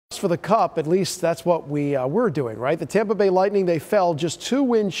for the Cup. At least that's what we're doing, right? The Tampa Bay Lightning, they fell just 2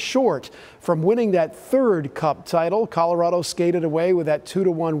 wins short from winning that third Cup title. Colorado skated away with that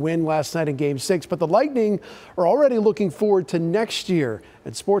 2-1 win last night in Game 6. But the Lightning are already looking forward to next year.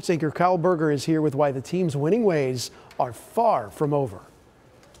 And sports anchor Kyle Berger is here with why the team's winning ways are far from over.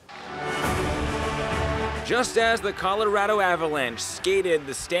 Just as the Colorado Avalanche skated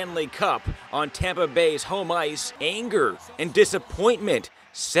the Stanley Cup on Tampa Bay's home ice, anger and disappointment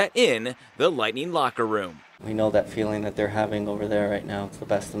set in the Lightning locker room. We know that feeling that they're having over there right now. It's the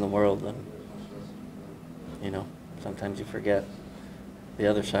best in the world, and sometimes you forget the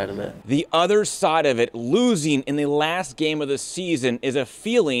other side of it. The other side of it, losing in the last game of the season, is a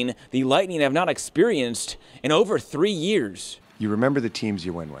feeling the Lightning have not experienced in over 3 years. You remember the teams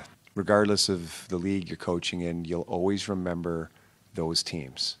you win with. Regardless of the league you're coaching in, you'll always remember those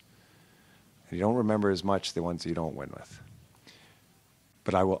teams. And you don't remember as much the ones you don't win with.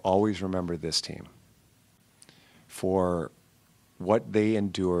 But I will always remember this team for what they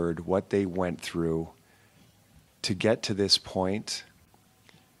endured, what they went through to get to this point.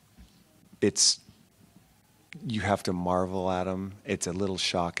 You have to marvel at them. It's a little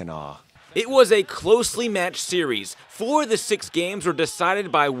shock and awe. It was a closely matched series. 4 of the 6 games were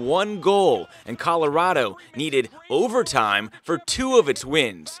decided by 1 goal, and Colorado needed overtime for 2 of its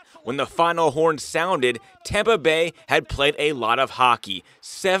wins. When the final horn sounded, Tampa Bay had played a lot of hockey,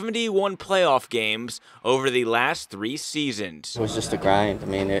 71 playoff games over the last 3 seasons. It was just a grind. I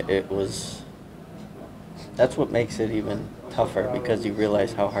mean, that's what makes it even tougher, because you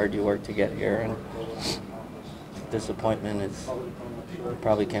realize how hard you work to get here, and disappointment is, you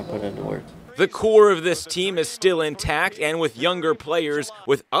probably can't put it into words. The core of this team is still intact, and with younger players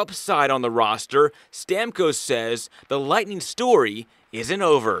with upside on the roster, Stamkos says the Lightning story isn't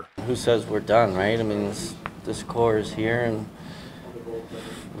over. Who says we're done, right? I mean, this core is here, and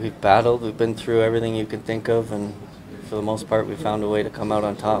we've battled. We've been through everything you can think of, and for the most part, we found a way to come out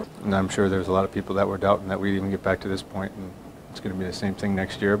on top. And I'm sure there's a lot of people that were doubting that we'd even get back to this point, and it's going to be the same thing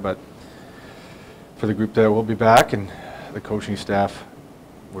next year. But for the group that will be back and the coaching staff,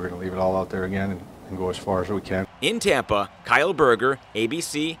 we're going to leave it all out there again and go as far as we can. In Tampa, Kyle Berger,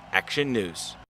 ABC Action News.